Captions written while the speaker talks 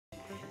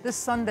This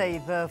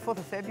Sunday, the 4th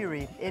of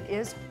February, it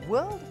is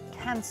World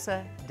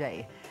Cancer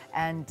Day.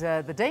 And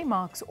the day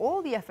marks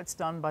all the efforts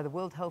done by the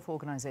World Health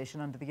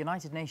Organization under the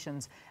United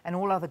Nations and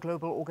all other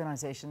global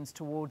organizations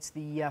towards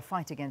the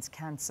fight against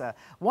cancer.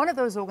 One of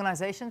those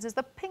organizations is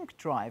the Pink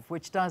Drive,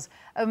 which does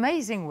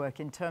amazing work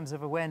in terms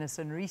of awareness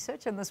and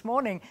research. And this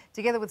morning,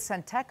 together with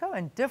SANTACO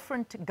and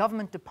different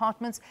government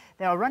departments,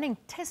 they are running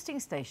testing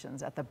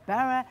stations at the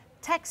Bara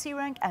Taxi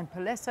Rank, and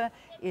Palesa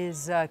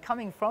is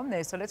coming from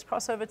there. So let's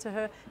cross over to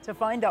her to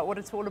find out what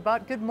it's all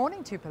about. Good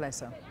morning to you,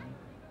 Palesa.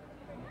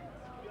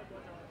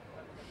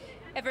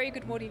 A very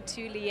good morning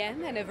to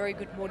Leanne and a very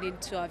good morning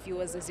to our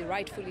viewers, as you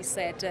rightfully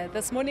said.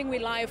 This morning we're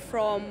live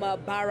from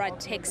Bara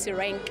Taxi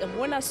Rank in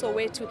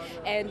Soweto,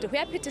 and we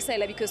are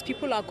Palesa because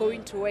people are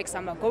going to work,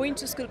 some are going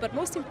to school, but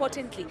most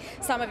importantly,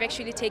 some have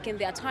actually taken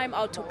their time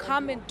out to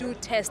come and do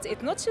tests.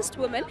 It's not just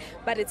women,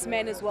 but it's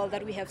men as well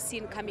that we have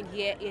seen coming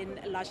here in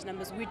large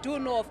numbers. We do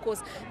know, of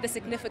course, the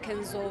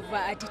significance of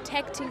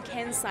detecting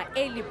cancer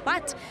early,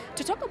 but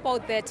to talk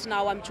about that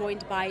now, I'm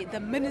joined by the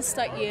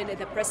Minister in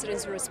the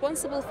Presidency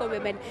responsible for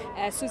women,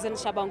 Susan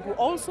Shabangu,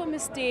 also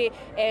Mr.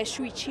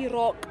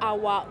 Shuichiro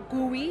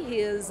Kawagui. He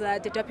is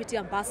the Deputy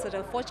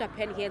Ambassador for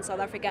Japan here in South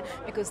Africa,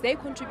 because they're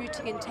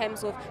contributing in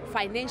terms of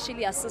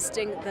financially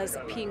assisting this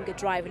Pink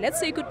Drive. Let's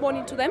say good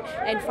morning to them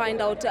and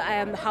find out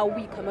how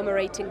we're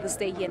commemorating this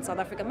day here in South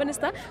Africa.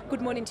 Minister,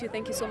 good morning to you.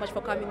 Thank you so much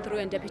for coming through,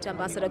 and Deputy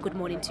Ambassador, good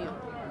morning to you.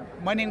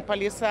 Morning,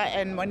 Palesa,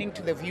 and morning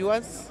to the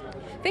viewers.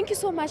 Thank you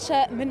so much,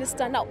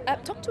 Minister. Now,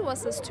 talk to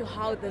us as to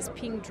how this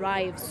Pink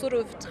Drive sort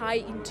of tie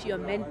into your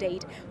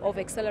mandate of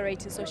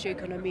accelerating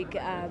socio-economic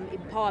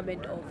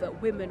empowerment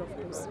of women, of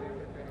course.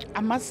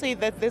 I must say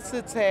that this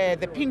is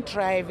the Pink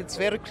Drive. It's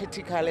very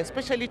critical,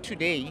 especially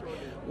today,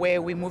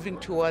 where we're moving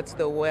towards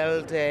the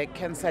World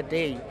Cancer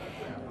Day.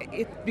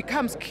 It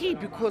becomes key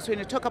because when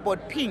you talk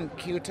about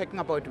pink, you're talking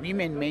about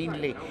women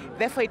mainly.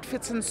 Therefore, it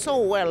fits in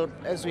so well,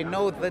 as we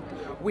know that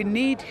we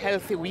need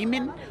healthy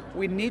women.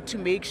 We need to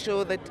make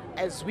sure that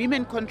as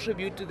women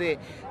contribute to the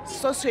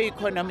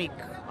socio-economic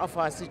of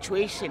our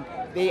situation,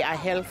 they are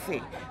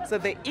healthy. So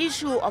the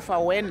issue of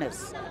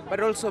awareness,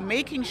 but also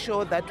making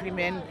sure that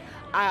women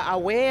are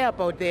aware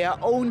about their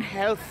own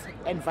health,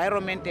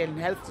 environment and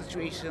health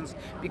situations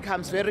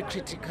becomes very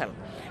critical.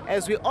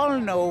 As we all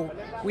know,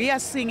 we are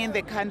seeing in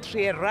the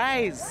country a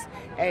rise,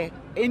 an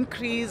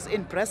increase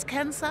in breast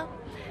cancer,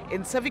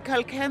 in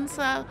cervical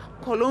cancer,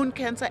 colon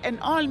cancer, and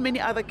all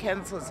many other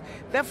cancers.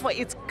 Therefore,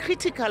 it's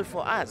critical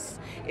for us,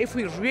 if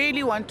we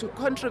really want to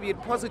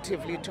contribute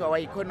positively to our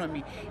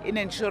economy, in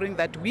ensuring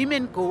that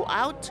women go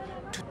out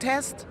to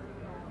test,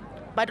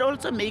 but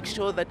also make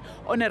sure that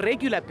on a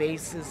regular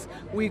basis,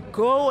 we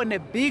go on a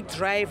big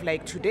drive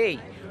like today,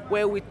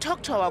 where we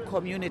talk to our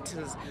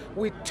communities,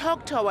 we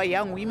talk to our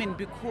young women,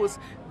 because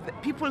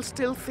people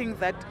still think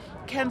that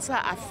cancer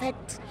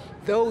affects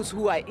those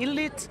who are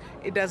elite.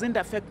 It doesn't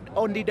affect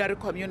ordinary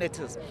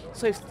communities.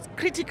 So it's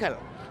critical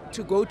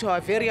to go to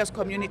our various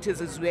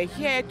communities, as we're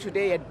here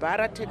today at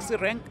Bara Taxi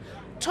Rank,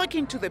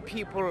 talking to the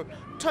people,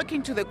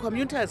 talking to the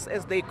commuters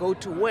as they go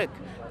to work,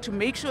 to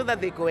make sure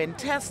that they go and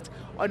test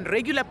on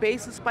regular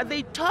basis, but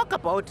they talk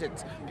about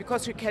it,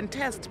 because you can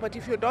test, but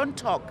if you don't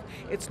talk,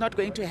 it's not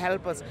going to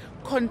help us.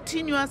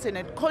 Continuous and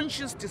a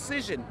conscious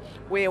decision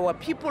where our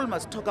people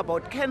must talk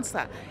about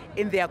cancer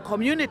in their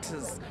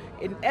communities,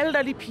 in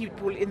elderly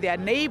people, in their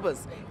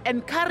neighbors,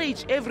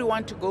 encourage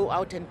everyone to go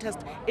out and test,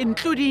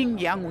 including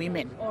young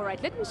women. All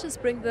right, let me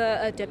just bring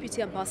the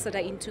Deputy Ambassador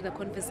into the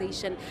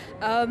conversation.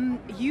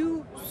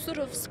 You sort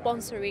of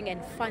sponsoring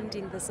and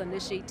funding this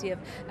initiative.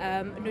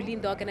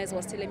 Nolene, the organizer,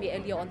 was telling me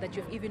earlier on that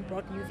you've even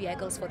brought new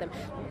vehicles for them.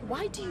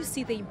 Why do you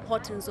see the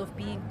importance of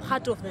being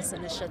part of this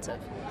initiative?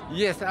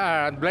 Yes,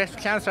 breast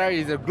cancer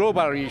is a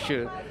global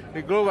issue,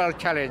 a global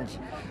challenge,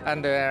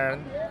 and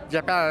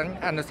Japan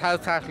and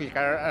South Africa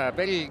are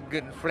very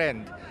good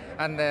friends,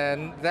 and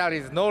there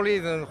is no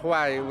reason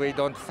why we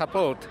don't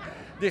support.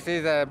 This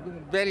is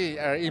very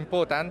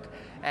important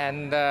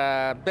and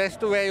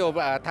best way of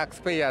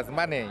taxpayers'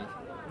 money.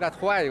 That's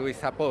why we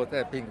support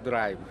Pink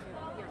Drive.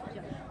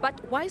 But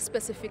why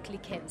specifically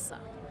cancer?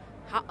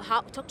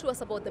 Talk to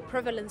us about the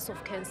prevalence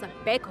of cancer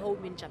back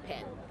home in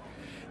Japan.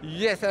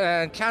 Yes,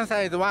 cancer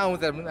is one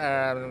of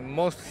the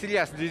most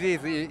serious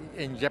diseases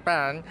in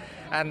Japan,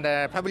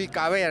 and public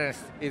awareness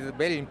is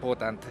very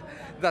important.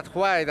 That's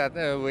why that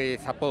we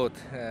support.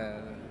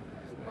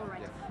 All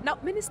right. Now,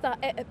 Minister,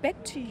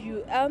 back to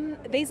you.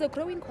 There's a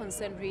growing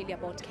concern really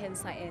about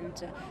cancer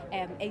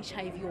and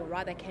HIV, or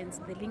rather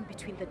cancer, the link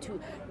between the two.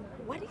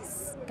 What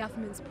is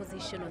government's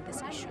position on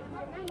this issue?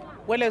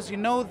 Well, as you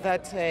know,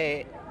 that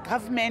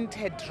government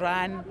had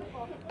run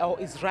or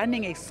is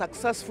running a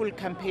successful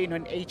campaign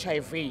on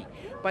HIV,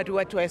 but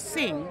what we're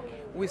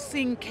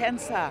seeing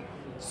cancer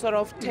sort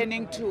of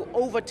tending to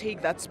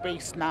overtake that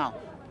space now.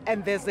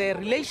 And there's a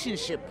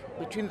relationship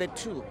between the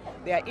two.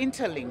 They are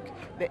interlinked.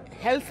 The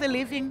healthy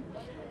living,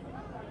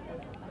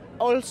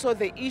 also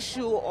the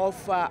issue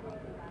of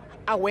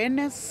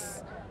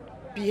awareness,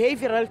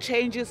 behavioral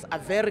changes are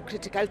very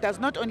critical. It does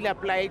not only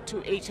apply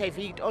to HIV,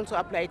 it also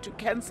applies to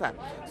cancer.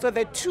 So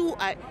the two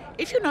are,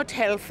 if you're not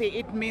healthy,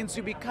 it means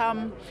you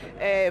become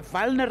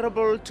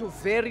vulnerable to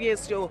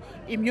various, your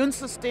immune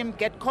system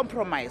get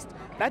compromised.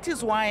 That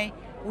is why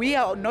we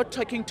are not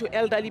talking to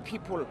elderly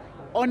people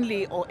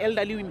only or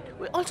elderly women.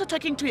 We're also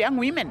talking to young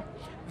women.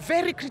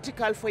 Very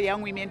critical for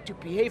young women to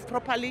behave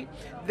properly.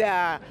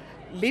 Their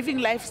living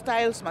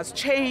lifestyles must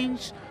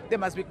change. They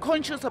must be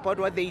conscious about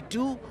what they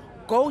do.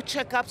 Go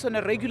checkups on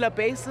a regular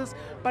basis.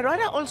 But what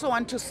I also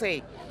want to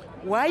say,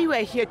 why we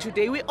are here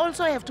today, we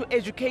also have to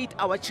educate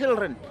our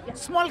children,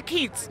 small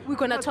kids. We're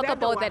going to talk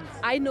about that.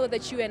 I know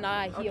that you and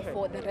I are here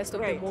for the rest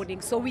of the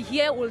morning. So we're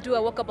here, we'll do a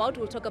walkabout,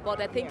 we'll talk about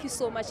that. Thank you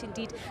so much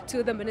indeed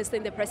to the Minister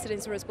and the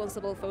Presidency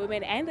responsible for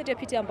women and the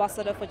Deputy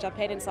Ambassador for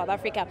Japan in South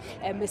Africa,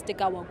 Mr.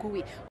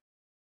 Kawagui.